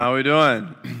How we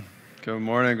doing? Good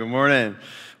morning, good morning.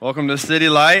 Welcome to City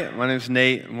Light. My name is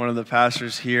Nate. I'm one of the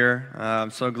pastors here.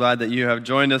 I'm so glad that you have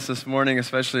joined us this morning,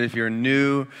 especially if you're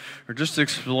new or just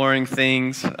exploring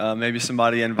things. Maybe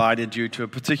somebody invited you to a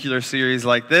particular series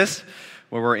like this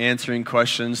where we're answering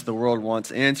questions the world wants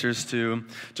answers to.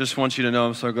 Just want you to know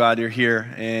I'm so glad you're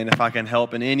here. And if I can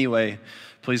help in any way,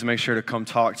 please make sure to come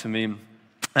talk to me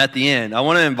at the end. I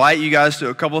want to invite you guys to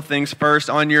a couple of things. First,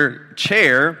 on your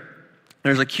chair,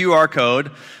 there's a QR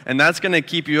code, and that's going to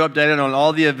keep you updated on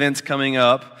all the events coming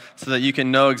up so that you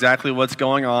can know exactly what's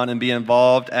going on and be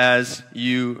involved as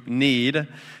you need.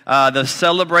 The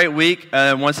Celebrate Week,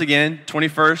 once again,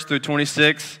 21st through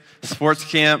 26th, sports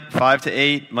camp, 5 to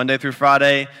 8, Monday through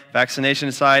Friday,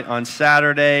 vaccination site on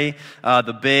Saturday,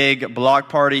 the big block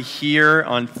party here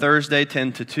on Thursday,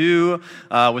 10 to 2,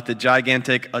 with the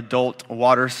gigantic adult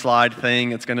water slide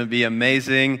thing. It's going to be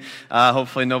amazing.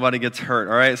 Hopefully nobody gets hurt,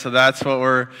 all right? So that's what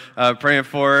we're praying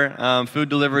for. Food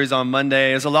deliveries on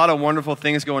Monday. There's a lot of wonderful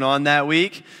things going on that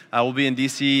week. We'll be in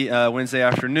D.C. Wednesday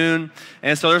afternoon.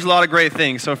 And so there's a lot of great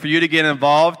things. So for you to get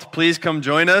involved, please come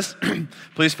join us.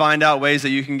 Please find out ways that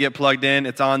you can get plugged in.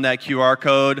 It's on that QR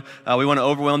code. We want to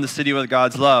overwhelm the city with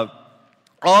God's love.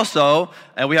 Also,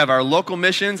 we have our local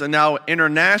missions and now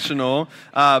international.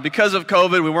 Because of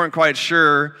COVID, we weren't quite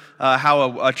sure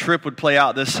how a trip would play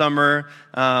out this summer,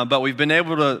 but we've been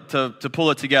able to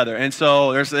pull it together. And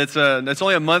so it's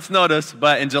only a month's notice,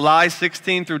 but in July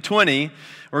 16 through 20,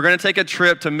 we're going to take a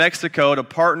trip to Mexico to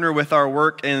partner with our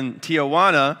work in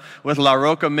Tijuana with La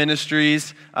Roca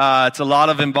Ministries. It's a lot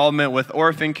of involvement with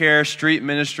orphan care, street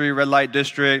ministry, red light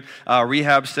district,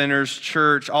 rehab centers,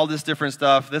 church, all this different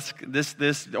stuff.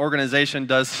 This organization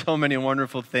does so many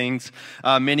wonderful things.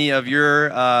 Many of your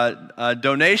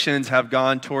donations have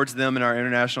gone towards them in our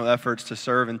international efforts to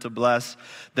serve and to bless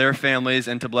their families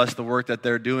and to bless the work that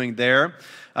they're doing there.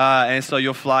 And so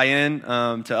you'll fly in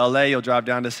to LA, you'll drive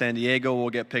down to San Diego, we'll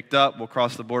get picked up, we'll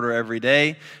cross the border every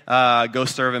day, go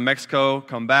serve in Mexico,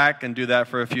 come back and do that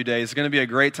for a few days. It's going to be a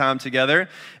great time together.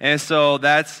 And so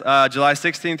that's July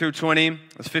 16 through 20.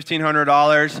 It's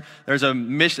 $1,500.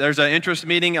 There's an interest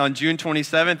meeting on June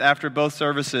 27th after both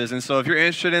services. And so if you're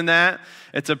interested in that,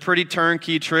 it's a pretty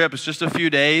turnkey trip. It's just a few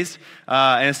days.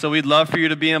 And so we'd love for you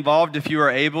to be involved if you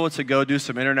are able to go do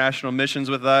some international missions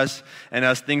with us. And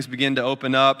as things begin to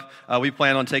open up, we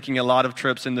plan on taking a lot of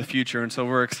trips in the future. And so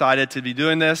we're excited to be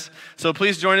doing this. So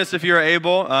please join us if you're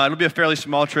able. It'll be a fairly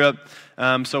small trip.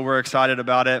 So we're excited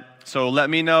about it. So let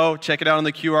me know. Check it out on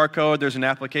the QR code. There's an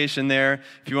application there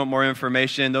if you want more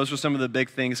information. Those are some of the big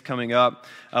things coming up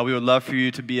we would love for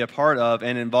you to be a part of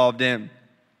and involved in.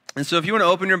 And so if you want to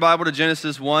open your Bible to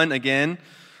Genesis 1 again,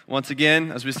 once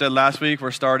again, as we said last week, we're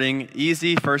starting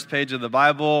easy, first page of the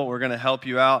Bible. We're going to help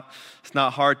you out. It's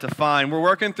not hard to find. We're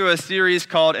working through a series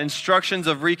called Instructions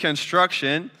of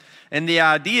Reconstruction. And the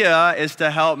idea is to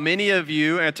help many of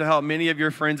you and to help many of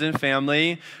your friends and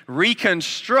family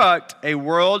reconstruct a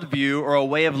worldview or a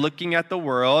way of looking at the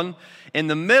world in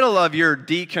the middle of your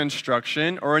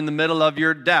deconstruction or in the middle of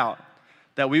your doubt.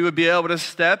 That we would be able to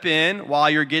step in while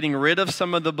you're getting rid of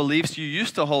some of the beliefs you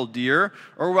used to hold dear,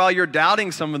 or while you're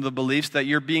doubting some of the beliefs that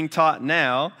you're being taught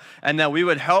now, and that we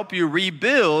would help you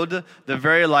rebuild the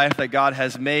very life that God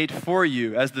has made for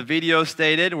you. As the video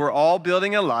stated, we're all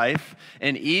building a life,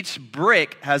 and each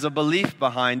brick has a belief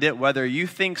behind it, whether you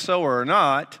think so or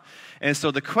not. And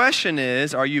so the question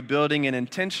is, are you building an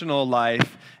intentional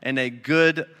life and a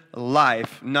good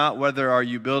life, not whether are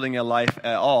you building a life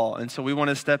at all. And so we want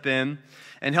to step in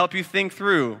and help you think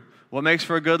through what makes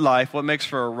for a good life, what makes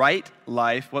for a right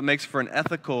life, what makes for an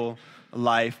ethical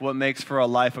life, what makes for a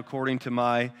life according to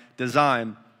my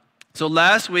design. So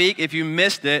last week, if you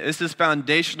missed it, this is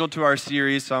foundational to our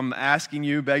series, so I'm asking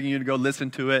you, begging you to go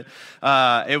listen to it.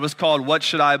 It was called What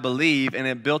Should I Believe? And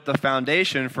it built the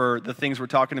foundation for the things we're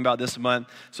talking about this month.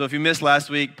 So if you missed last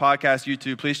week, podcast,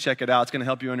 YouTube, please check it out. It's going to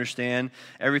help you understand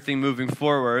everything moving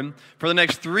forward. For the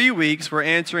next 3 weeks, we're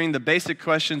answering the basic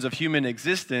questions of human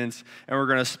existence, and we're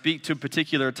going to speak to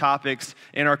particular topics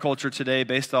in our culture today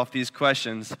based off these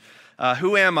questions.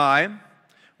 Who am I?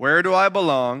 Where do I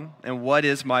belong, and what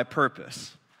is my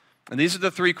purpose? And these are the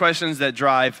 3 questions that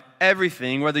drive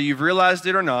everything, whether you've realized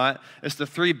it or not. It's the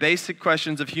 3 basic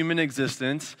questions of human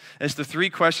existence. It's the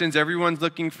 3 questions everyone's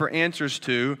looking for answers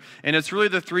to, and it's really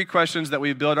the 3 questions that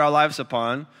we build our lives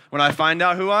upon. When I find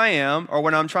out who I am, or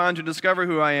when I'm trying to discover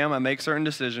who I am, I make certain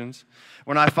decisions.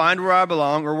 When I find where I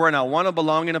belong, or when I want to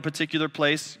belong in a particular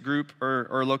place, group,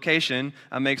 or location,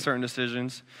 I make certain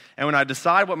decisions. And when I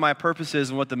decide what my purpose is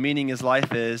and what the meaning of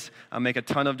life is, I make a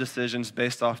ton of decisions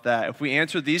based off that. If we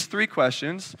answer these 3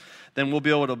 questions, then we'll be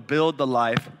able to build the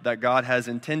life that God has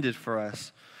intended for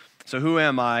us. So who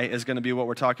am I is going to be what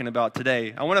we're talking about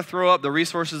today. I want to throw up the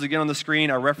resources again on the screen.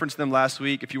 I referenced them last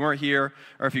week. If you weren't here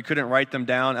or if you couldn't write them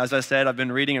down, as I said, I've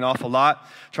been reading an awful lot,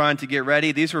 trying to get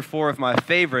ready. These were 4 of my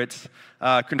favorites.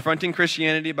 Confronting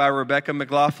Christianity by Rebecca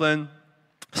McLaughlin,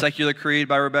 Secular Creed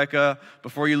by Rebecca,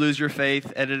 Before You Lose Your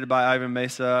Faith, edited by Ivan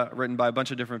Mesa, written by a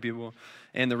bunch of different people,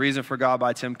 and The Reason for God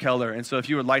by Tim Keller. And so if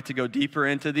you would like to go deeper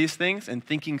into these things and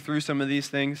thinking through some of these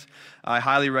things, I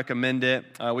highly recommend it.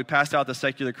 We passed out the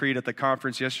Secular Creed at the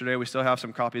conference yesterday. We still have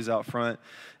some copies out front.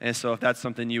 And so if that's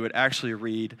something you would actually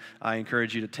read, I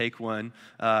encourage you to take one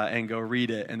and go read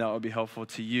it, and that would be helpful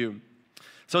to you.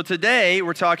 So today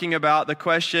we're talking about the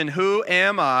question, who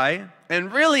am I?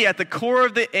 And really at the core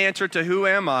of the answer to who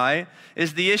am I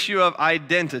is the issue of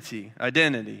identity.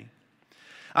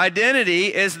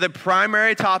 Identity is the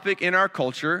primary topic in our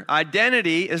culture.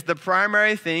 Identity is the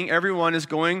primary thing everyone is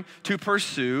going to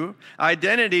pursue.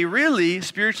 Identity, really,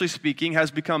 spiritually speaking,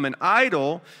 has become an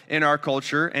idol in our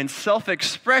culture, and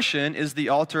self-expression is the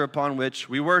altar upon which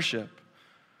we worship.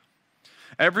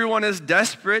 Everyone is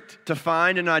desperate to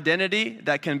find an identity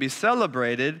that can be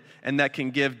celebrated and that can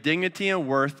give dignity and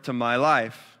worth to my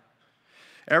life.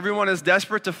 Everyone is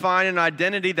desperate to find an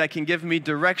identity that can give me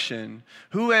direction.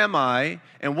 Who am I,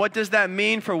 and what does that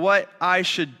mean for what I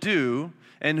should do?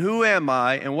 And who am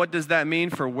I, and what does that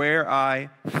mean for where I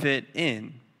fit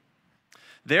in?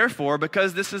 Therefore,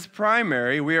 because this is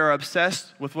primary, we are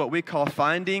obsessed with what we call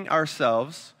finding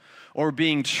ourselves or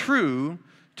being true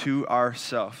to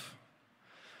ourselves.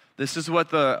 This is what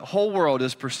the whole world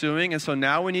is pursuing, and so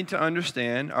now we need to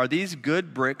understand, are these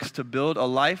good bricks to build a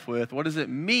life with? What does it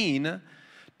mean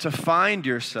to find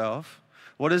yourself?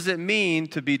 What does it mean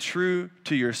to be true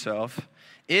to yourself?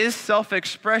 Is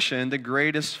self-expression the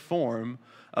greatest form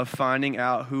of finding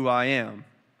out who I am?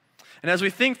 And as we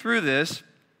think through this,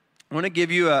 I want to give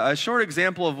you a short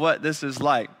example of what this is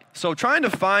like. So trying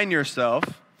to find yourself,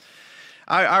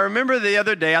 I remember the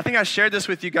other day, I think I shared this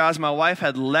with you guys, my wife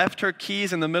had left her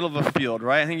keys in the middle of a field,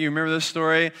 right? I think you remember this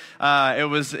story. It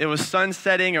was sun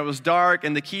setting, it was dark,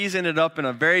 and the keys ended up in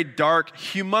a very dark,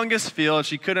 humongous field.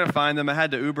 She couldn't find them. I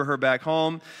had to Uber her back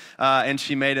home, and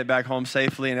she made it back home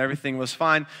safely, and everything was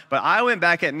fine. But I went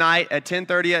back at night, at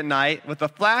 10:30 at night, with a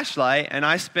flashlight, and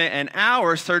I spent an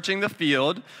hour searching the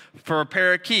field for a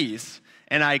pair of keys.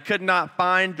 And I could not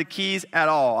find the keys at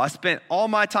all. I spent all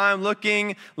my time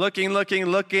looking, trying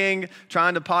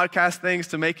to podcast things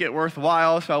to make it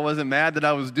worthwhile so I wasn't mad that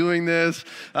I was doing this.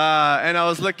 And I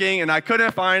was looking, and I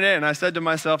couldn't find it. And I said to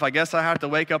myself, I guess I have to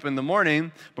wake up in the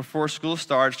morning before school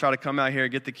starts, try to come out here,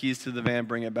 get the keys to the van,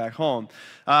 bring it back home.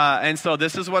 And so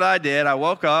this is what I did. I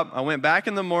woke up, I went back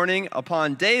in the morning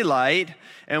upon daylight,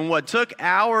 and what took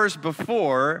hours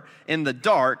before in the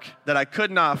dark that I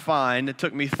could not find, it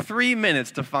took me 3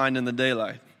 minutes to find in the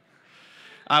daylight.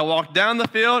 I walked down the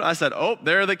field, I said, oh,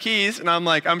 there are the keys. And I'm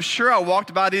like, I'm sure I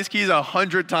walked by these keys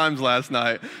 100 times last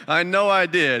night. I know I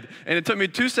did. And it took me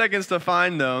 2 seconds to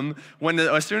find them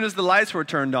as soon as the lights were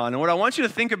turned on. And what I want you to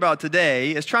think about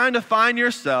today is trying to find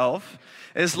yourself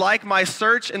is like my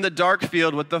search in the dark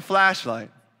field with the flashlight.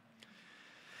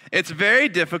 It's very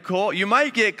difficult. You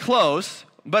might get close,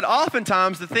 but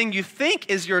oftentimes the thing you think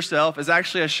is yourself is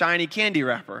actually a shiny candy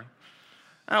wrapper.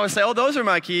 I would say, oh, those are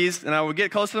my keys, and I would get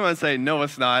close to them and say, no,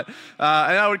 it's not.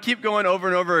 And I would keep going over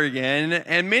and over again.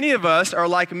 And many of us are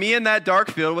like me in that dark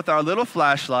field with our little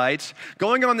flashlights,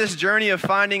 going on this journey of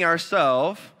finding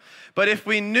ourselves. But if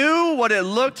we knew what it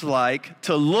looked like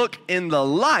to look in the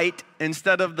light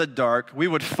instead of the dark, we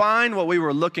would find what we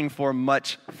were looking for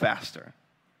much faster.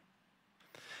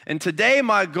 And today,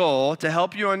 my goal to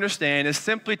help you understand is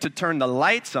simply to turn the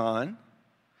lights on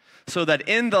so that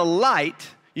in the light,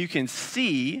 you can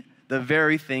see the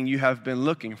very thing you have been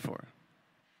looking for.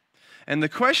 And the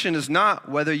question is not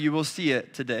whether you will see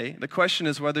it today. The question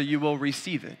is whether you will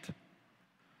receive it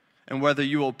and whether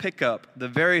you will pick up the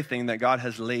very thing that God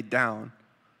has laid down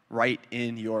right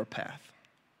in your path.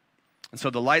 And so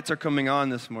the lights are coming on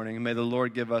this morning, and may the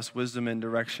Lord give us wisdom and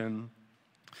direction.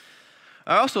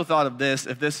 I also thought of this,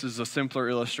 if this is a simpler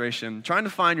illustration. Trying to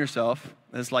find yourself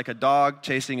is like a dog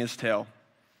chasing his tail.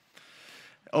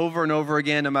 Over and over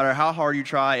again, no matter how hard you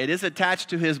try, it is attached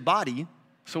to his body.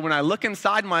 So when I look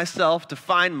inside myself to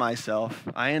find myself,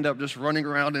 I end up just running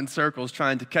around in circles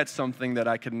trying to catch something that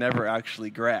I could never actually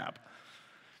grab.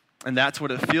 And that's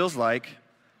what it feels like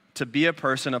to be a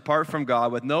person apart from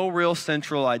God with no real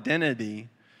central identity,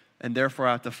 and therefore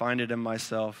I have to find it in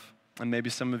myself And maybe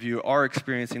some of you are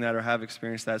experiencing that or have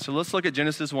experienced that. So let's look at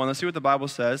Genesis 1. Let's see what the Bible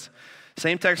says.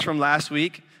 Same text from last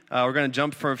week. We're going to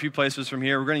jump for a few places from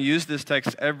here. We're going to use this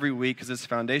text every week because it's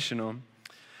foundational.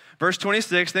 Verse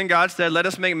 26, then God said, let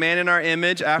us make man in our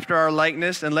image after our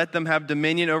likeness, and let them have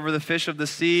dominion over the fish of the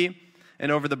sea,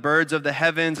 and over the birds of the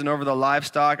heavens, and over the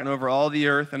livestock, and over all the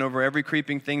earth, and over every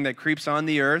creeping thing that creeps on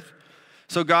the earth.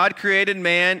 So God created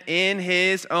man in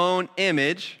his own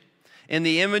image. In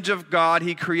the image of God,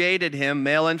 he created him,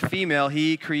 male and female,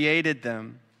 he created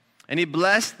them. And he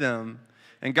blessed them.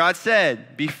 And God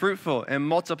said, be fruitful and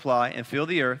multiply and fill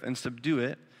the earth and subdue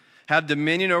it. Have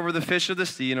dominion over the fish of the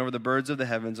sea and over the birds of the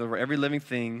heavens, over every living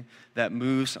thing that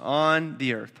moves on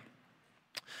the earth.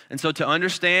 And so to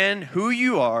understand who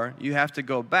you are, you have to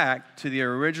go back to the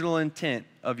original intent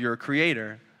of your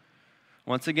Creator.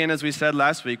 Once again, as we said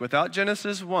last week, without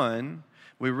Genesis 1,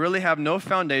 we really have no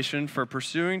foundation for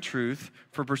pursuing truth,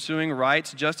 for pursuing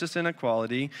rights, justice, and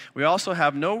equality. We also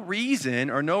have no reason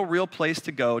or no real place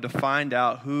to go to find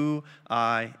out who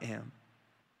I am.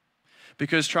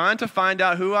 Because trying to find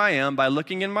out who I am by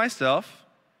looking in myself,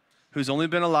 who's only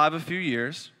been alive a few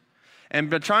years, and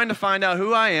trying to find out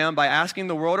who I am by asking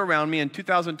the world around me in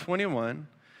 2021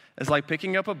 is like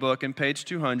picking up a book in page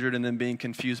 200 and then being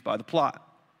confused by the plot.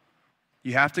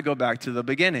 You have to go back to the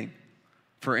beginning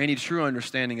for any true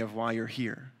understanding of why you're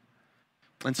here.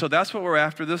 And so that's what we're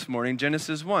after this morning,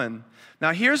 Genesis 1.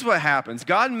 Now here's what happens.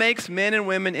 God makes men and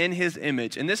women in his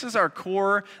image, and this is our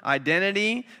core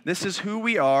identity. This is who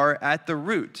we are at the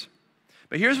root.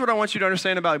 But here's what I want you to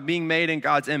understand about being made in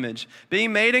God's image.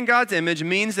 Being made in God's image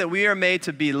means that we are made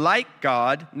to be like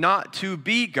God, not to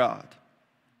be God.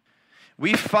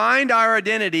 We find our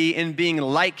identity in being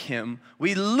like him.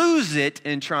 We lose it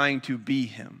in trying to be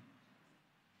him.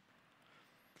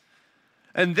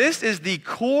 And this is the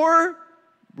core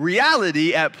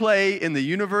reality at play in the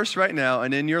universe right now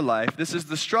and in your life. This is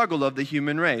the struggle of the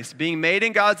human race. Being made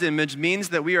in God's image means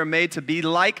that we are made to be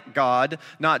like God,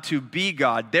 not to be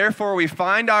God. Therefore, we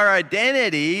find our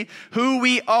identity, who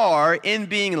we are, in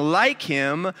being like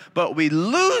him, but we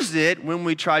lose it when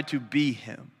we try to be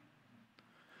him.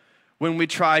 When we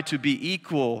try to be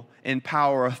equal in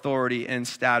power, authority, and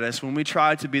status. When we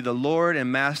try to be the Lord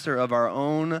and master of our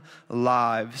own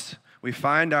lives. We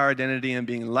find our identity in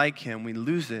being like him. We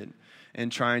lose it in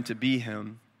trying to be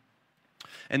him.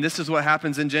 And this is what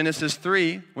happens in Genesis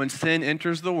 3 when sin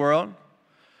enters the world.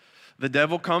 The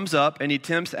devil comes up and he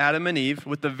tempts Adam and Eve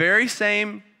with the very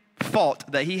same fault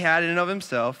that he had in and of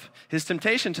himself. His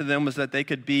temptation to them was that they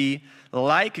could be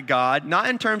like God, not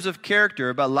in terms of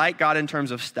character, but like God in terms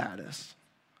of status,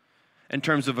 in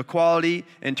terms of equality,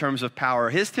 in terms of power.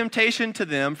 His temptation to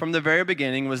them from the very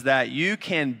beginning was that you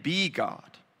can be God.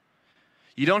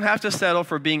 You don't have to settle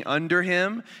for being under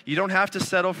him. You don't have to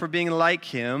settle for being like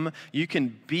him. You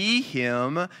can be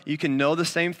him. You can know the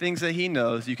same things that he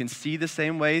knows. You can see the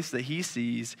same ways that he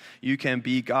sees. You can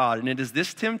be God. And it is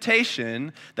this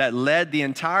temptation that led the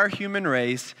entire human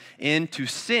race into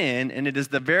sin. And it is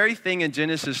the very thing in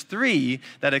Genesis 3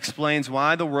 that explains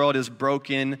why the world is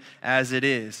broken as it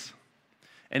is.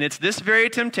 And it's this very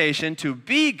temptation to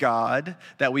be God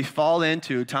that we fall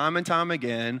into time and time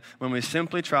again when we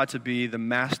simply try to be the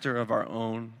master of our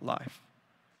own life.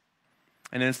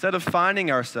 And instead of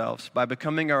finding ourselves by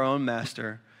becoming our own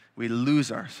master, we lose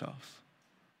ourselves.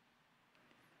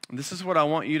 And this is what I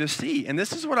want you to see. And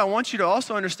this is what I want you to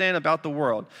also understand about the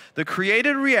world. The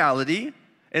created reality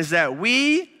is that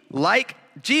we, like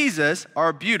Jesus,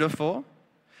 are beautiful,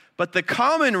 but the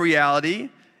common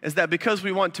reality is that because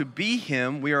we want to be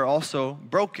him, we are also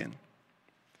broken.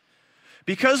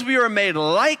 Because we are made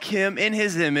like him in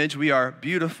his image, we are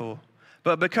beautiful.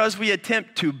 But because we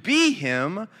attempt to be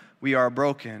him, we are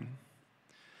broken.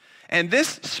 And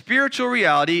this spiritual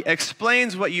reality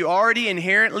explains what you already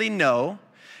inherently know.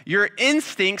 Your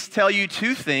instincts tell you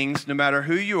two things, no matter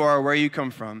who you are or where you come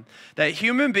from. That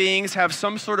human beings have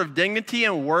some sort of dignity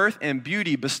and worth and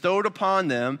beauty bestowed upon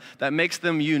them that makes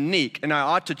them unique, and I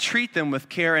ought to treat them with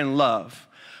care and love.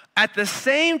 At the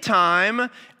same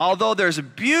time, although there's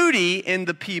beauty in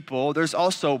the people, there's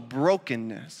also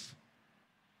brokenness.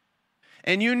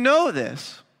 And you know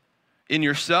this in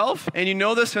yourself, and you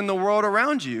know this in the world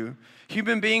around you.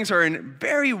 Human beings are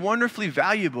very wonderfully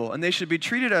valuable, and they should be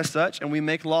treated as such, and we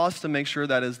make laws to make sure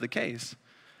that is the case.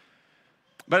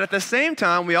 But at the same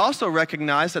time, we also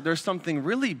recognize that there's something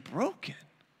really broken,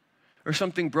 or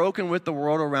something broken with the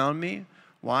world around me.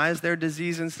 Why is there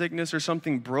disease and sickness, or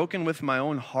something broken with my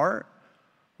own heart?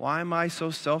 Why am I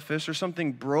so selfish? Or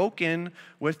something broken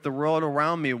with the world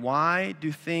around me? Why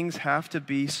do things have to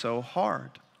be so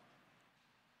hard?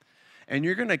 And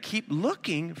you're going to keep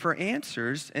looking for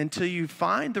answers until you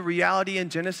find the reality in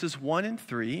Genesis 1 and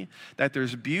 3 that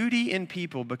there's beauty in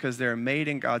people because they're made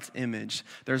in God's image.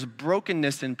 There's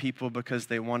brokenness in people because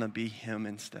they want to be Him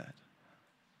instead.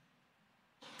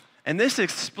 And this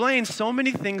explains so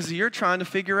many things that you're trying to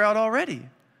figure out already.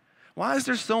 Why is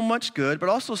there so much good, but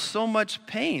also so much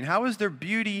pain? How is there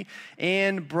beauty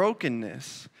and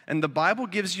brokenness? And the Bible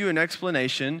gives you an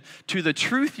explanation to the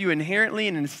truth you inherently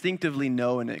and instinctively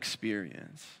know and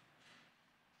experience.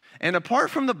 And apart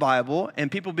from the Bible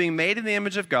and people being made in the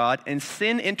image of God and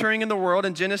sin entering in the world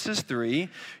in Genesis 3,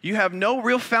 you have no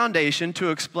real foundation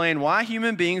to explain why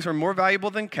human beings are more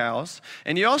valuable than cows.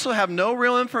 And you also have no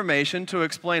real information to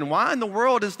explain why in the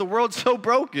world is the world so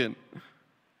broken.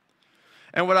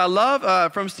 And what I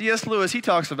love from C.S. Lewis, he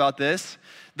talks about this,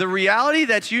 the reality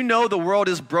that you know the world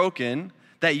is broken,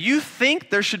 that you think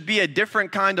there should be a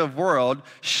different kind of world,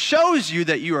 shows you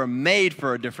that you are made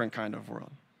for a different kind of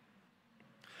world.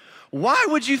 Why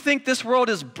would you think this world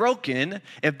is broken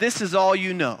if this is all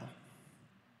you know?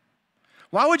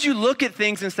 Why would you look at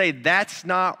things and say, that's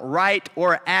not right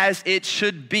or as it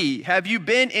should be? Have you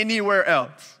been anywhere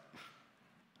else?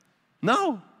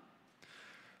 No.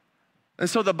 And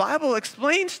so the Bible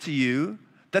explains to you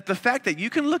that the fact that you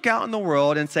can look out in the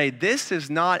world and say, this is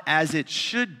not as it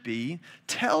should be,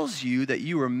 tells you that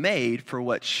you were made for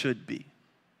what should be.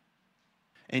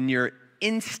 And your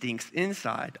instincts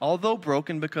inside, although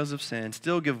broken because of sin,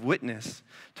 still give witness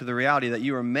to the reality that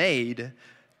you were made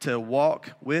to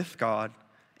walk with God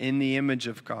in the image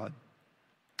of God.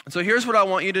 So here's what I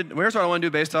want to do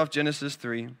based off Genesis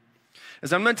 3,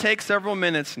 is I'm going to take several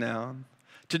minutes now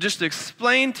to just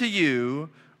explain to you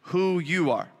who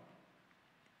you are.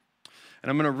 And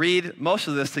I'm going to read most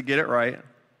of this to get it right,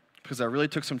 because I really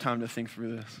took some time to think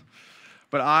through this.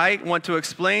 But I want to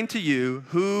explain to you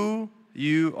who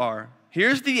you are.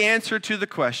 Here's the answer to the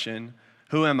question,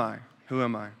 who am I? Who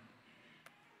am I?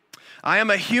 I am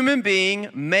a human being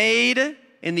made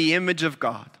in the image of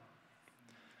God.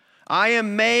 I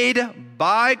am made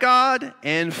by God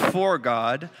and for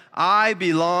God. I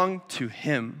belong to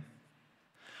Him.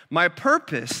 My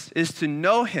purpose is to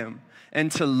know Him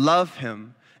and to love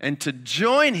Him and to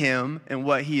join Him in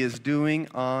what He is doing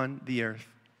on the earth.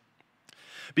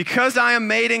 Because I am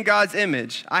made in God's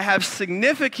image, I have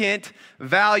significant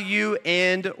value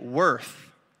and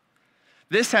worth.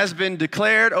 This has been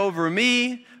declared over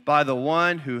me by the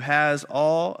one who has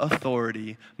all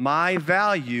authority. My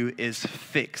value is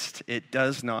fixed. It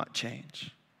does not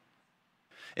change.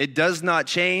 It does not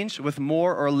change with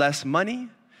more or less money.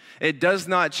 It does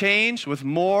not change with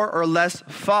more or less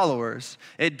followers.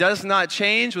 It does not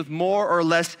change with more or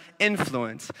less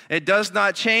influence. It does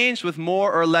not change with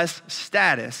more or less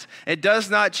status. It does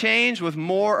not change with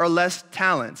more or less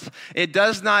talents. It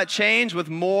does not change with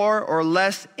more or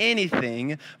less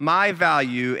anything. My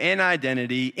value and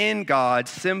identity in God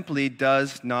simply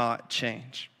does not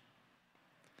change.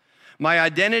 My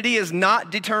identity is not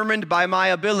determined by my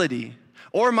ability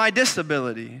or my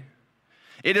disability.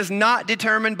 It is not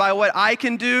determined by what I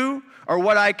can do or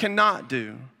what I cannot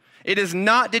do. It is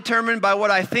not determined by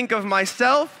what I think of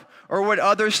myself or what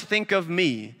others think of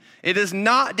me. It is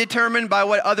not determined by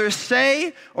what others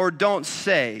say or don't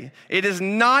say. It is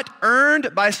not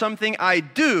earned by something I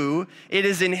do. It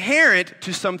is inherent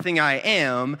to something I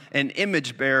am, an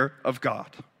image bearer of God.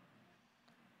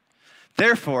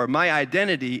 Therefore, my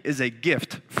identity is a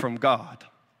gift from God,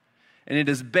 and it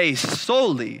is based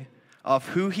solely off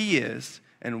who He is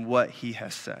and what He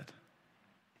has said.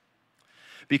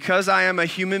 Because I am a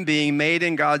human being made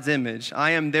in God's image,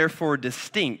 I am therefore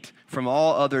distinct from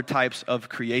all other types of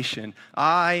creation.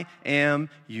 I am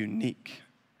unique.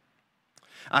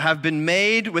 I have been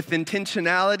made with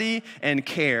intentionality and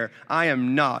care. I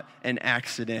am not an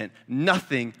accident.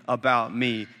 Nothing about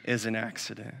me is an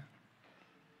accident.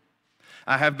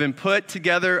 I have been put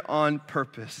together on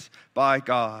purpose by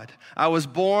God. I was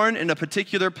born in a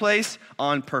particular place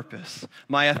on purpose.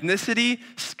 My ethnicity,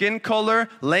 skin color,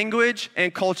 language,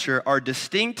 and culture are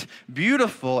distinct,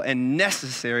 beautiful, and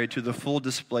necessary to the full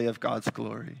display of God's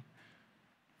glory.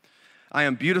 I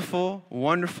am beautiful,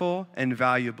 wonderful, and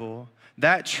valuable.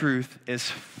 That truth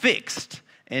is fixed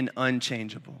and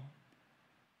unchangeable.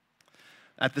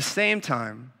 At the same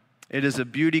time, it is a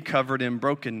beauty covered in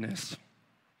brokenness.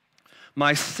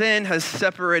 My sin has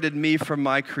separated me from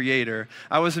my Creator.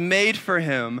 I was made for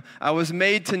Him. I was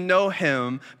made to know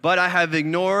Him, but I have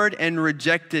ignored and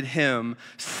rejected Him.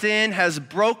 Sin has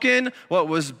broken what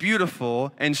was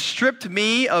beautiful and stripped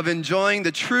me of enjoying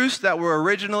the truths that were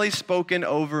originally spoken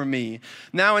over me.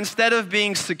 Now, instead of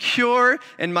being secure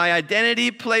in my identity,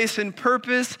 place, and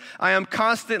purpose, I am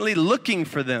constantly looking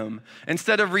for them.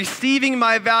 Instead of receiving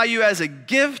my value as a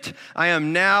gift, I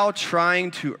am now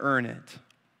trying to earn it.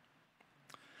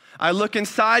 I look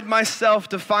inside myself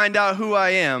to find out who I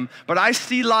am, but I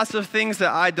see lots of things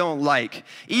that I don't like.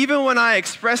 Even when I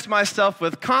express myself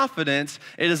with confidence,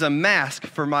 it is a mask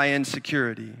for my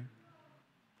insecurity.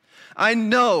 I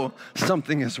know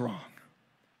something is wrong.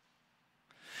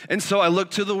 And so I look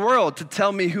to the world to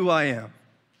tell me who I am.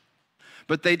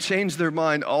 But they change their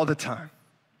mind all the time.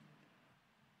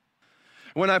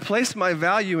 When I place my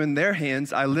value in their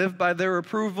hands, I live by their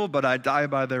approval, but I die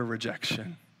by their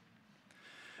rejection.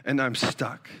 And I'm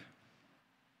stuck.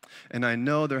 And I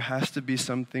know there has to be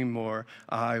something more.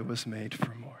 I was made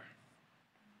for more.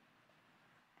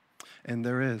 And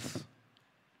there is.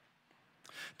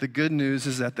 The good news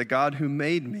is that the God who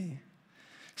made me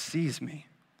sees me,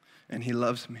 and He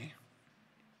loves me.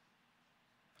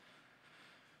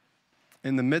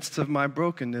 In the midst of my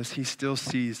brokenness, He still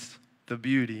sees the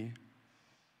beauty.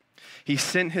 He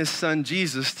sent His Son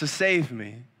Jesus to save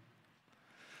me.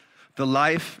 The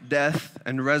life, death,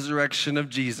 and resurrection of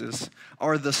Jesus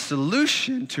are the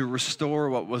solution to restore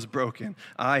what was broken.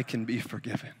 I can be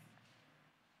forgiven.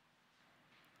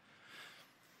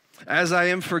 As I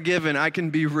am forgiven, I can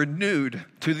be renewed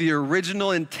to the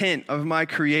original intent of my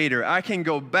Creator. I can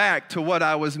go back to what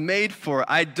I was made for.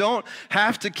 I don't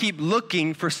have to keep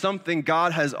looking for something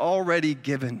God has already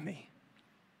given me.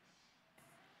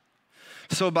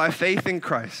 So by faith in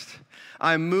Christ,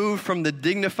 I move from the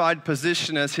dignified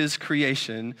position as His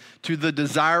creation to the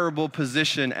desirable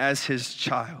position as His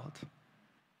child.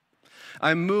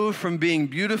 I move from being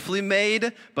beautifully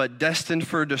made but destined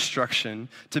for destruction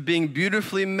to being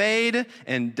beautifully made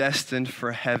and destined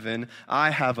for heaven. I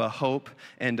have a hope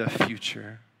and a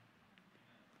future.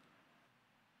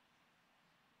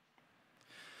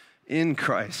 In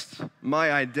Christ,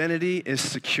 my identity is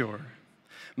secure.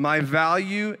 My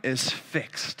value is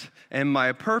fixed. And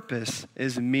my purpose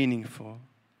is meaningful.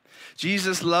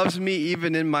 Jesus loves me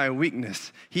even in my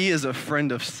weakness. He is a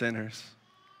friend of sinners.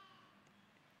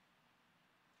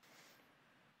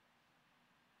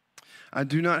 I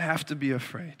do not have to be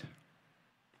afraid.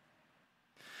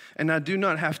 And I do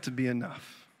not have to be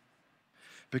enough,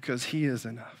 because He is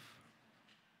enough.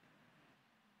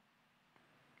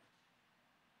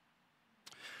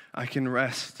 I can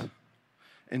rest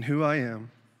in who I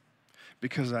am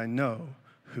because I know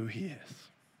who He is.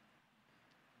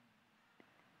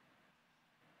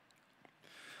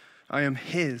 I am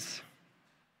His,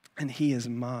 and He is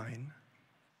mine.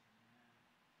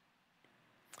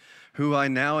 Who I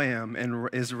now am and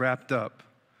is wrapped up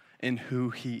in who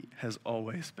He has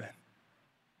always been.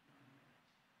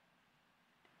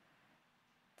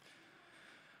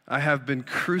 I have been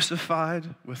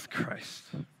crucified with Christ.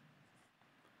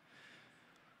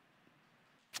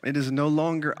 It is no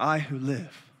longer I who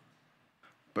live,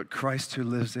 but Christ who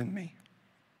lives in me.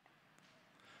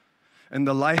 And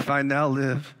the life I now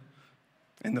live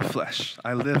in the flesh,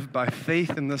 I live by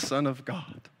faith in the Son of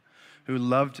God, who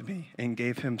loved me and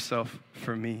gave Himself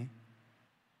for me.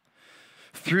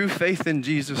 Through faith in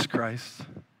Jesus Christ,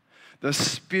 the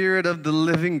Spirit of the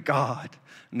living God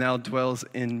now dwells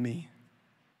in me.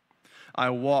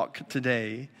 I walk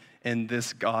today in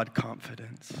this God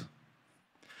confidence.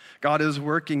 God is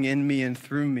working in me and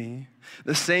through me.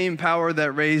 The same power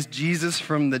that raised Jesus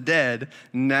from the dead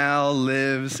now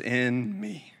lives in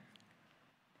me.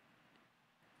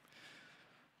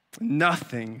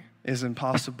 Nothing is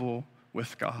impossible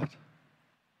with God.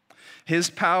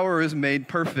 His power is made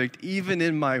perfect even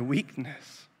in my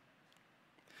weakness.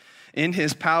 In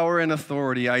His power and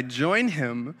authority, I join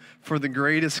Him for the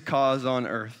greatest cause on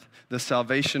earth, the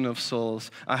salvation of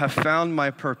souls. I have found my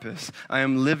purpose. I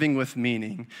am living with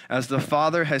meaning. As the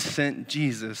Father has sent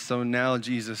Jesus, so now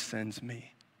Jesus sends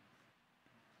me.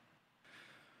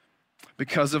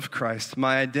 Because of Christ,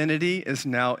 my identity is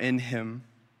now in Him.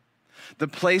 The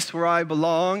place where I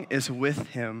belong is with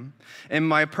Him, and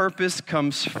my purpose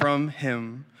comes from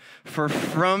Him. For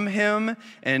from Him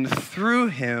and through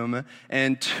Him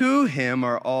and to Him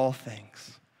are all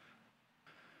things.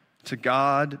 To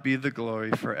God be the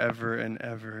glory forever and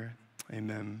ever.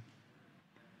 Amen.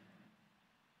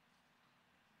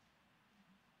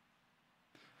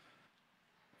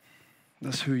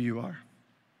 That's who you are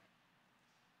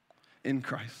in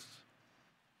Christ.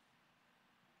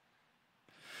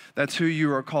 That's who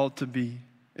you are called to be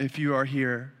if you are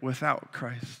here without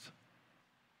Christ.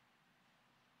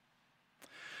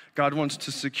 God wants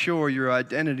to secure your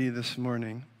identity this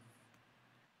morning,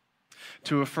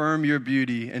 to affirm your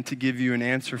beauty, and to give you an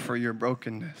answer for your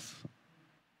brokenness.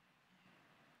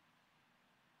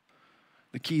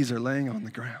 The keys are laying on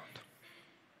the ground.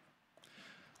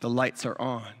 The lights are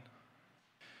on.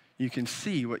 You can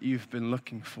see what you've been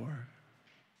looking for.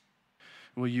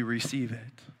 Will you receive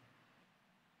it?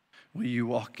 Will you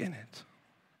walk in it?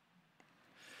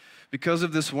 Because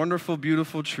of this wonderful,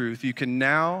 beautiful truth, you can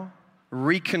now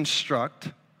reconstruct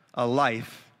a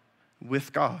life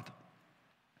with God.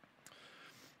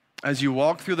 As you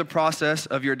walk through the process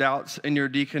of your doubts and your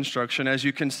deconstruction, as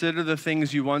you consider the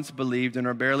things you once believed and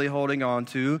are barely holding on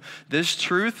to, this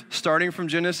truth, starting from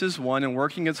Genesis 1 and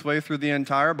working its way through the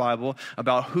entire Bible,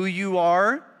 about who you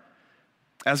are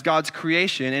as God's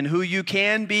creation and who you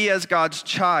can be as God's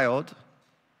child,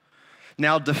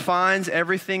 now defines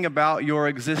everything about your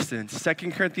existence.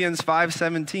 2 Corinthians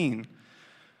 5:17.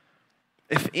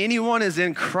 If anyone is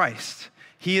in Christ,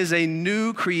 he is a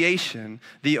new creation.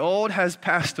 The old has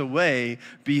passed away.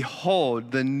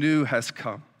 Behold, the new has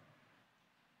come.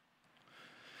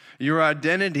 Your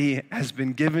identity has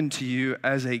been given to you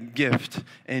as a gift,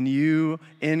 and you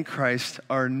in Christ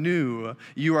are new.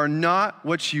 You are not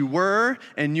what you were,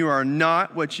 and you are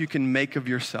not what you can make of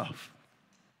yourself.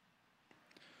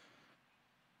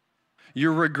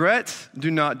 Your regrets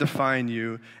do not define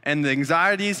you, and the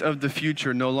anxieties of the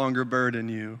future no longer burden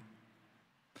you.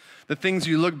 The things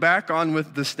you look back on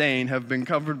with disdain have been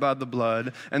covered by the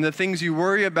blood, and the things you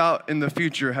worry about in the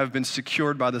future have been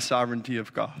secured by the sovereignty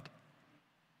of God.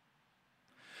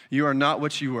 You are not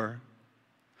what you were,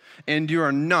 and you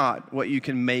are not what you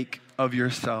can make of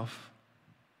yourself.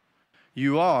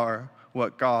 You are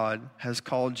what God has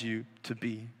called you to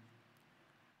be.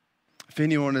 If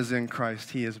anyone is in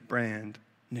Christ, he is brand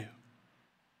new.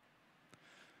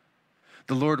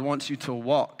 The Lord wants you to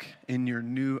walk in your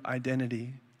new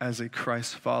identity as a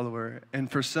Christ follower. And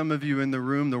for some of you in the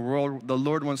room, the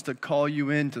Lord wants to call you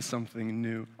into something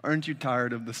new. Aren't you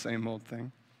tired of the same old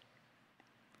thing?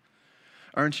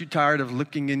 Aren't you tired of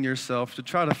looking in yourself to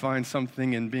try to find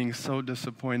something and being so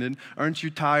disappointed? Aren't you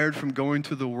tired from going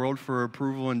to the world for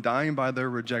approval and dying by their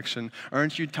rejection?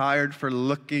 Aren't you tired for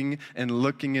looking and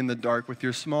looking in the dark with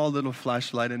your small little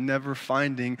flashlight and never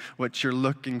finding what you're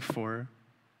looking for?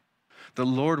 The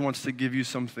Lord wants to give you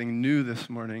something new this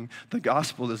morning. The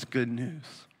gospel is good news.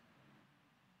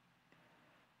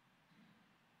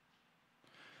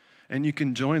 And you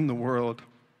can join the world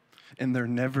in their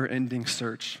never-ending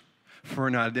search for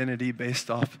an identity based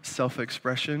off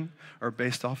self-expression or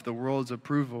based off the world's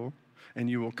approval, and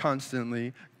you will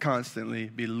constantly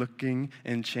be looking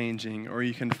and changing, or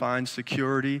you can find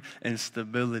security and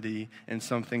stability in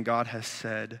something God has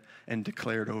said and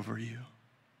declared over you.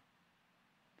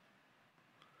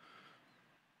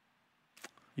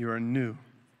 You are new.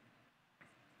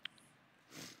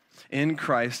 In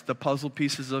Christ, the puzzle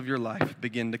pieces of your life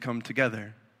begin to come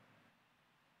together.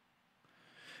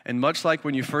 And much like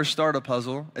when you first start a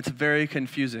puzzle, it's very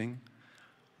confusing.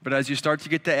 But as you start to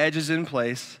get the edges in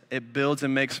place, it builds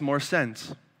and makes more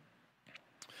sense.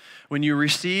 When you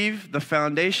receive the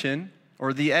foundation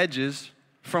or the edges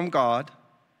from God,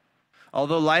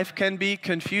 although life can be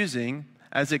confusing,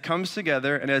 as it comes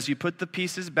together and as you put the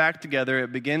pieces back together,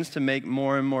 it begins to make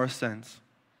more and more sense.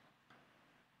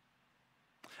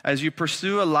 As you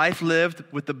pursue a life lived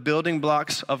with the building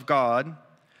blocks of God,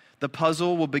 the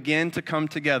puzzle will begin to come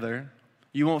together.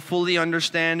 You won't fully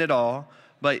understand it all,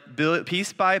 but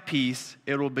piece by piece,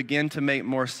 it will begin to make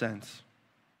more sense.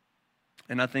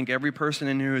 And I think every person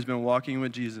in here who's been walking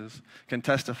with Jesus can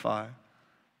testify.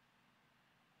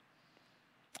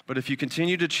 But if you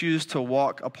continue to choose to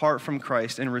walk apart from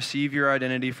Christ and receive your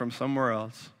identity from somewhere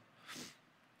else,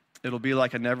 it'll be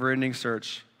like a never-ending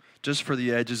search just for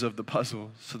the edges of the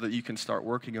puzzle so that you can start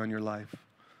working on your life.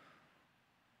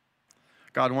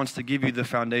 God wants to give you the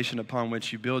foundation upon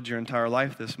which you build your entire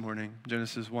life this morning,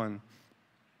 Genesis 1.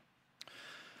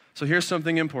 So here's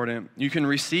something important. You can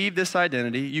receive this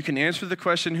identity. You can answer the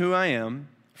question, who I am,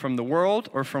 from the world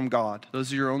or from God.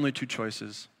 Those are your only two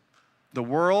choices. The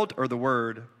world or the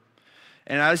Word.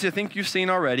 And as I think you've seen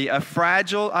already, a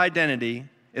fragile identity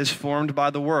is formed by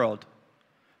the world,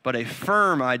 but a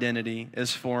firm identity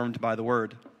is formed by the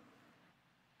Word.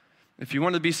 If you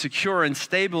want to be secure and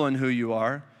stable in who you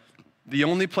are, the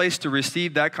only place to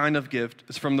receive that kind of gift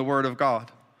is from the Word of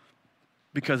God,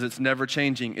 because it's never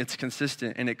changing, it's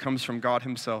consistent, and it comes from God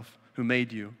Himself who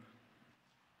made you.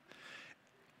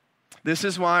 This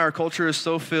is why our culture is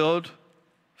so filled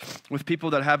with people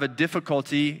that have a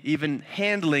difficulty even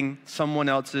handling someone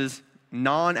else's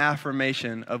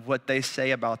non-affirmation of what they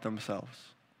say about themselves.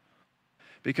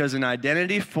 Because an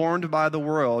identity formed by the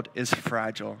world is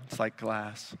fragile. It's like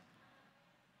glass.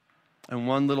 And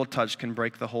one little touch can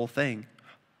break the whole thing.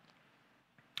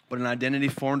 But an identity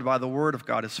formed by the Word of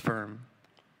God is firm.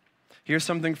 Here's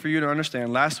something for you to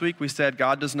understand. Last week we said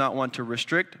God does not want to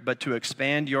restrict, but to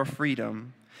expand your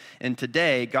freedom. And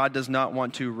today, God does not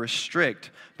want to restrict,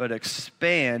 but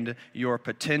expand your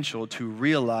potential to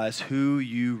realize who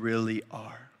you really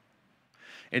are.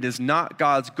 It is not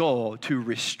God's goal to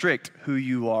restrict who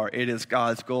you are. It is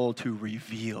God's goal to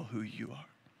reveal who you are.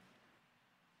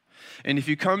 And if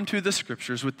you come to the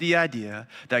scriptures with the idea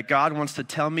that God wants to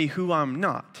tell me who I'm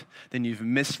not, then you've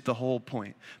missed the whole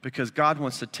point, because God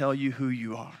wants to tell you who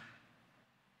you are.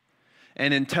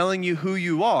 And in telling you who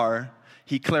you are,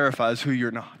 He clarifies who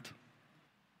you're not.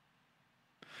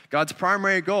 God's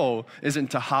primary goal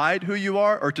isn't to hide who you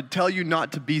are or to tell you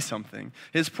not to be something.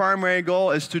 His primary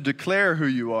goal is to declare who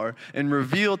you are and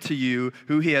reveal to you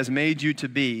who He has made you to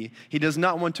be. He does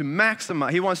not want to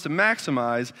maximize, He wants to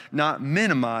maximize, not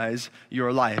minimize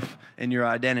your life and your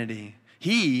identity.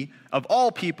 He, of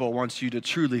all people, wants you to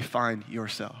truly find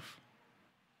yourself.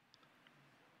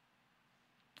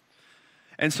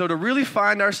 And so to really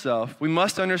find ourselves, we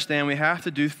must understand we have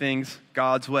to do things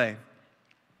God's way.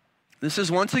 This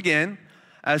is once again,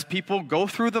 as people go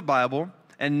through the Bible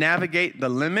and navigate the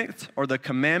limits or the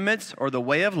commandments or the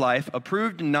way of life,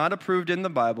 approved and not approved in the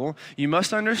Bible, you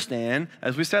must understand,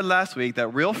 as we said last week, that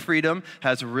real freedom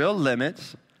has real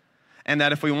limits, and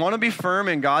that if we want to be firm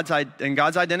in God's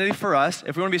identity for us,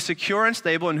 if we want to be secure and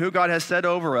stable in who God has said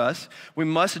over us, we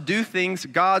must do things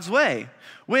God's way.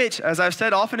 Which, as I've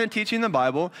said often in teaching the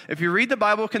Bible, if you read the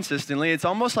Bible consistently, it's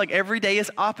almost like every day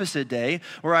is opposite day,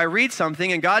 where I read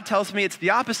something and God tells me it's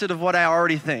the opposite of what I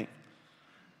already think.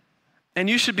 And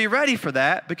you should be ready for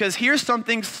that, because here's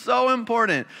something so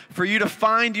important for you to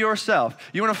find yourself.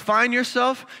 You want to find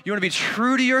yourself? You want to be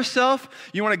true to yourself?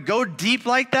 You want to go deep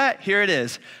like that? Here it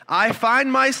is. I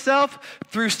find myself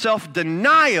through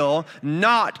self-denial,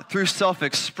 not through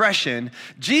self-expression.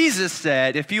 Jesus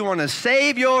said, if you want to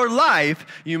save your life,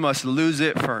 you must lose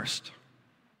it first.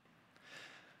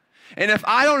 And if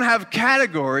I don't have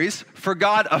categories for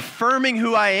God affirming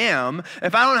who I am,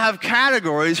 if I don't have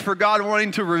categories for God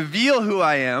wanting to reveal who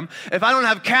I am, if I don't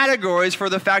have categories for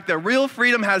the fact that real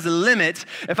freedom has limits,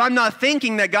 if I'm not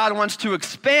thinking that God wants to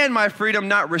expand my freedom,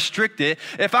 not restrict it,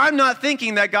 if I'm not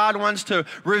thinking that God wants to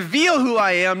reveal who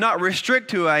I am, not restrict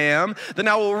who I am, then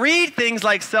I will read things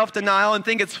like self-denial and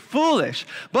think it's foolish.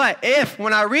 But if,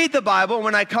 when I read the Bible,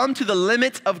 when I come to the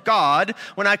limits of God,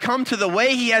 when I come to the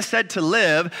way He has said to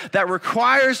live, that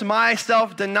requires my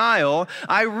self-denial,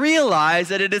 I realize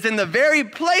that it is in the very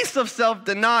place of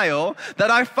self-denial that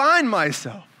I find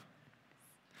myself.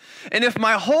 And if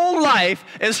my whole life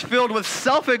is filled with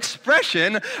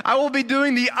self-expression, I will be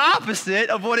doing the opposite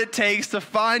of what it takes to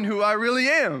find who I really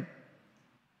am.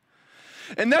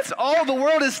 And that's all the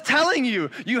world is telling you.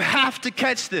 You have to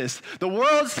catch this. The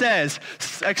world says,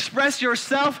 express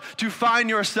yourself to find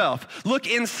yourself. Look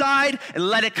inside and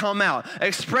let it come out.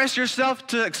 Express yourself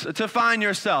to find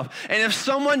yourself. And if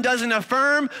someone doesn't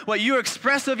affirm what you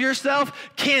express of yourself,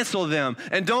 cancel them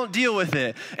and don't deal with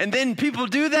it. And then people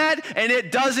do that and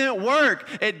it doesn't work.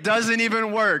 It doesn't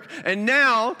even work. And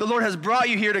now the Lord has brought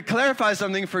you here to clarify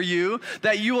something for you,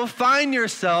 that you will find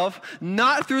yourself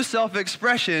not through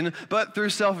self-expression, but through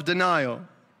self-denial.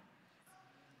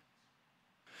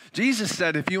 Jesus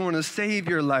said, if you want to save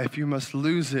your life, you must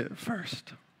lose it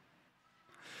first.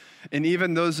 And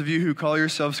even those of you who call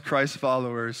yourselves Christ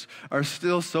followers are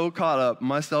still so caught up,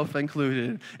 myself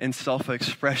included, in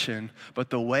self-expression. But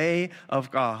the way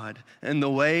of God and the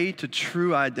way to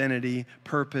true identity,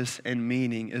 purpose, and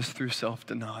meaning is through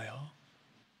self-denial.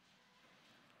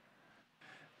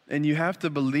 And you have to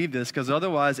believe this, because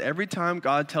otherwise, every time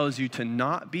God tells you to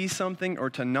not be something or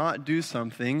to not do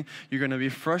something, you're going to be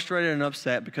frustrated and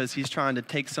upset because He's trying to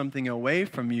take something away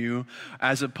from you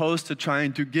as opposed to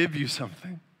trying to give you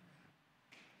something.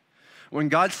 When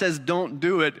God says don't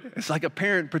do it, it's like a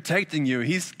parent protecting you.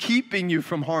 He's keeping you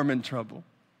from harm and trouble.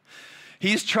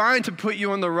 He's trying to put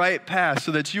you on the right path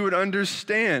so that you would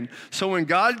understand. So when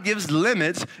God gives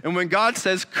limits and when God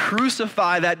says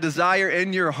crucify that desire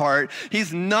in your heart,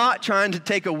 He's not trying to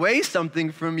take away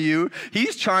something from you.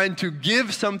 He's trying to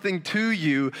give something to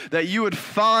you that you would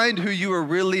find who you are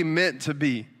really meant to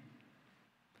be.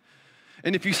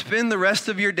 And if you spend the rest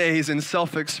of your days in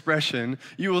self-expression,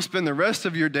 you will spend the rest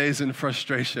of your days in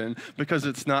frustration because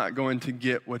it's not going to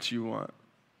get what you want.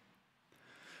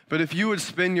 But if you would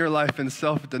spend your life in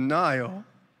self-denial,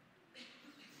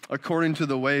 according to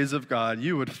the ways of God,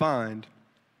 you would find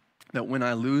that when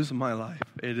I lose my life,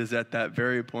 it is at that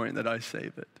very point that I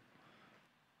save it.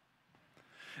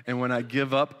 And when I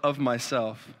give up of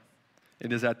myself,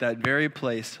 it is at that very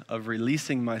place of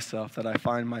releasing myself that I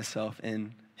find myself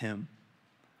in him.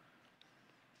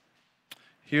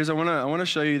 I want to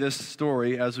show you this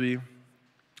story as we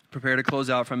prepare to close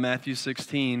out from Matthew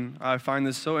 16. I find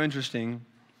this so interesting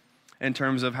in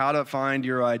terms of how to find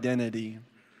your identity.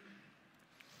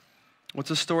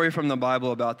 What's a story from the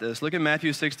Bible about this? Look at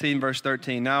Matthew 16, verse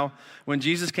 13. Now, when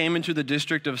Jesus came into the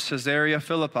district of Caesarea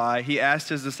Philippi, he asked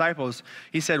his disciples,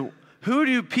 he said, "Who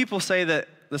do people say that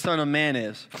the Son of Man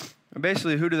is?"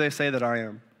 Basically, who do they say that I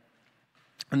am?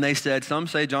 And they said, some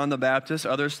say John the Baptist,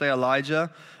 others say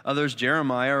Elijah, others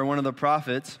Jeremiah or one of the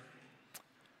prophets.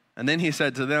 And then he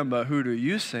said to them, "But who do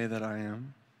you say that I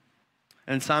am?"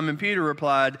 And Simon Peter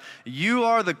replied, "You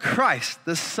are the Christ,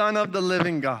 the Son of the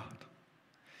living God."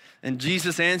 And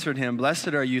Jesus answered him, "Blessed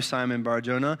are you, Simon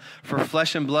Bar-Jonah, for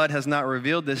flesh and blood has not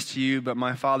revealed this to you, but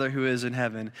my Father who is in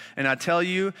heaven. And I tell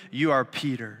you, you are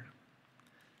Peter.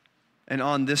 And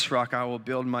on this rock I will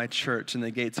build my church, and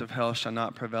the gates of hell shall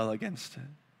not prevail against it."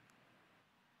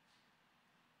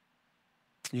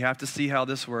 You have to see how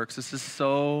this works. This is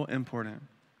so important.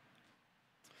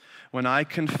 When I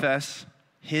confess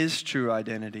his true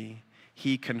identity,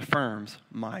 he confirms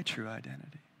my true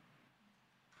identity.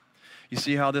 You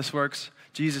see how this works?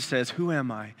 Jesus says, "Who am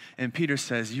I?" And Peter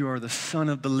says, "You are the Son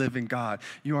of the living God.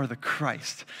 You are the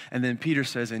Christ." And then Jesus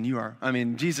says, "And you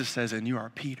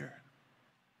are Peter."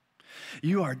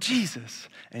 You are Jesus,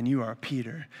 and you are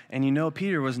Peter. And you know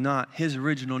Peter was not his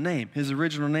original name. His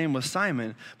original name was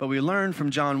Simon. But we learned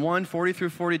from John 1, 40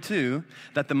 through 42,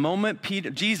 that the moment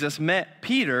Jesus met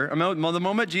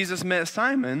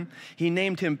Simon, he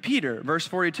named him Peter. Verse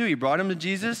 42, he brought him to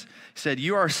Jesus, said,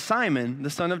 "You are Simon, the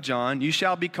son of John. You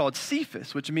shall be called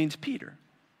Cephas," which means Peter.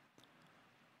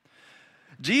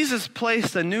 Jesus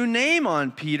placed a new name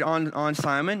on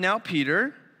Simon, now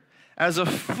Peter, as a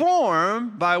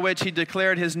form by which he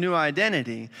declared his new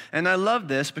identity. And I love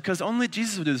this because only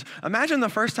Jesus would do this. Imagine the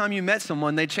first time you met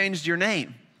someone, they changed your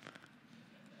name.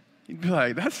 You'd be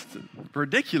like, "That's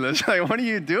ridiculous. Like, what are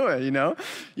you doing, you know?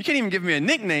 You can't even give me a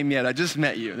nickname yet. I just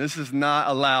met you. This is not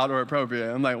allowed or appropriate."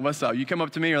 I'm like, "What's up?" You come up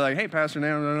to me, you're like, "Hey, Pastor,"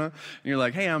 and you're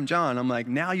like, "Hey, I'm John." I'm like,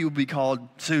 "Now you'll be called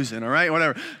Susan, all right?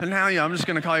 Whatever. And now I'm just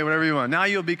going to call you whatever you want. Now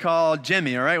you'll be called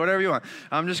Jimmy, all right? Whatever you want.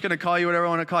 I'm just going to call you whatever I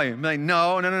want to call you." I'm like,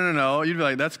 no. You'd be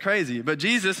like, "That's crazy." But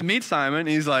Jesus meets Simon, and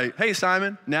he's like, "Hey,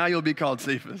 Simon, now you'll be called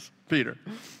Cephas, Peter."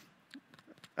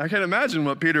 I can't imagine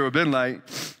what Peter would have been like.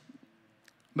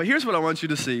 But here's what I want you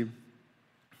to see,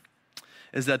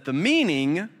 is that the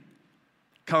meaning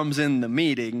comes in the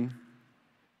meeting,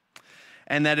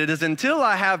 and that it is until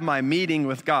I have my meeting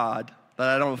with God that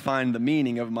I don't find the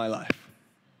meaning of my life.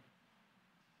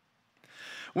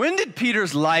 When did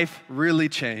Peter's life really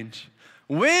change?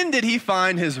 When did he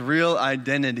find his real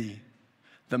identity?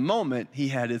 The moment he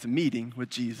had his meeting with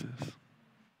Jesus.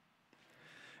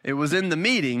 It was in the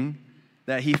meeting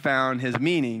that he found his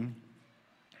meaning.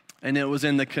 And it was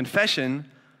in the confession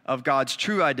of God's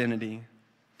true identity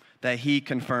that he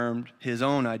confirmed his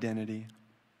own identity.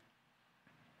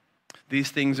 These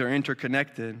things are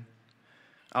interconnected.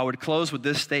 I would close with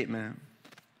this statement,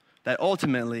 that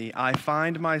ultimately I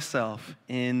find myself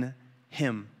in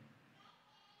him.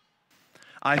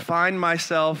 I find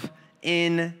myself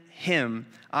in him.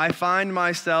 I find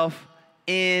myself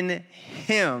in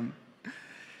him.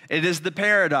 It is the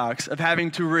paradox of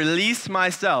having to release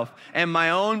myself and my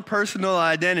own personal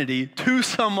identity to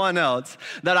someone else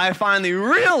that I finally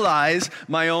realize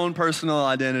my own personal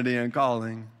identity and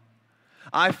calling.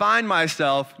 I find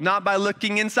myself not by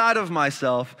looking inside of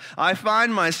myself. I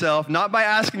find myself not by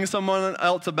asking someone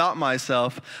else about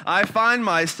myself. I find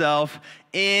myself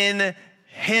in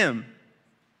him.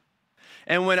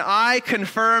 And when I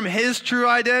confirm his true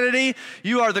identity,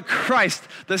 "You are the Christ,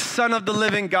 the Son of the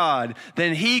living God,"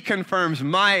 then he confirms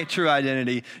my true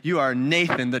identity. "You are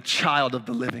Nathan, the child of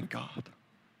the living God."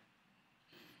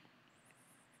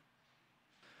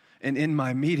 And in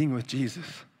my meeting with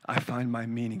Jesus, I find my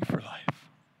meaning for life.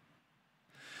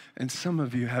 And some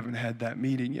of you haven't had that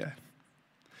meeting yet.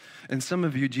 And some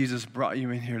of you, Jesus brought you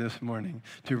in here this morning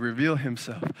to reveal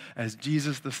himself as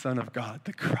Jesus, the Son of God,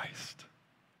 the Christ.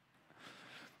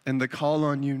 And the call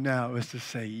on you now is to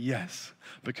say yes.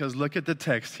 Because look at the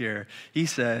text here. He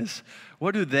says,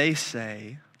 "What do they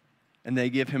say?" And they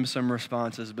give him some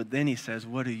responses. But then he says,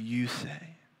 "What do you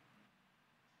say?"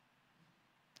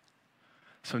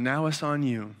 So now it's on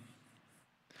you.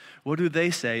 What do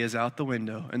they say is out the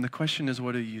window. And the question is,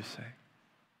 what do you say?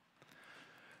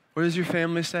 What does your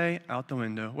family say? Out the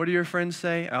window. What do your friends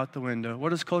say? Out the window. What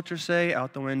does culture say?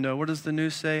 Out the window. What does the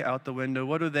news say? Out the window.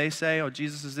 What do they say? Oh,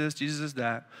 Jesus is this, Jesus is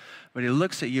that. But he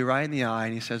looks at you right in the eye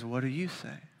and he says, what do you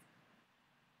say?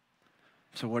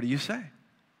 So what do you say?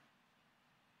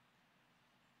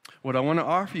 What I want to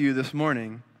offer you this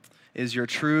morning is your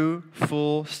true,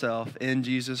 full self in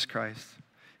Jesus Christ.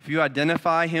 If you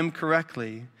identify him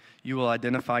correctly, you will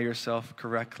identify yourself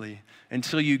correctly.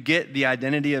 Until you get the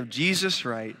identity of Jesus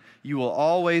right, you will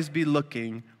always be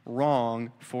looking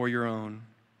wrong for your own.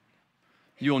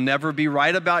 You will never be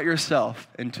right about yourself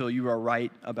until you are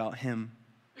right about him.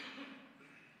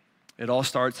 It all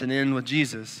starts and ends with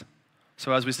Jesus.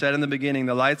 So as we said in the beginning,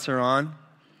 the lights are on.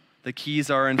 The keys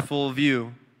are in full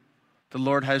view. The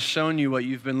Lord has shown you what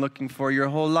you've been looking for your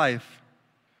whole life.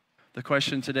 The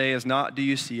question today is not, do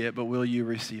you see it, but will you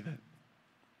receive it?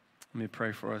 Let me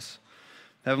pray for us.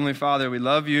 Heavenly Father, we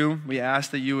love you. We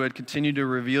ask that you would continue to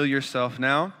reveal yourself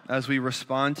now as we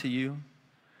respond to you.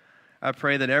 I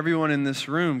pray that everyone in this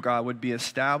room, God, would be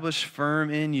established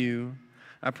firm in you.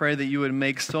 I pray that you would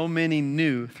make so many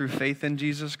new through faith in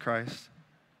Jesus Christ.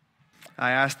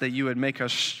 I ask that you would make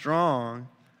us strong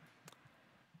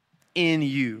in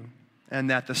you, and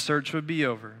that the search would be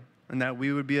over, and that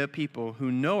we would be a people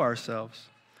who know ourselves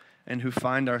and who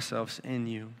find ourselves in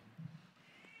you.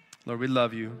 Lord, we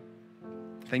love you.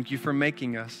 Thank you for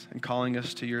making us and calling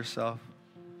us to yourself.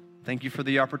 Thank you for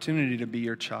the opportunity to be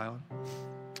your child.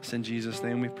 It's in Jesus'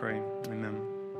 name we pray. Amen.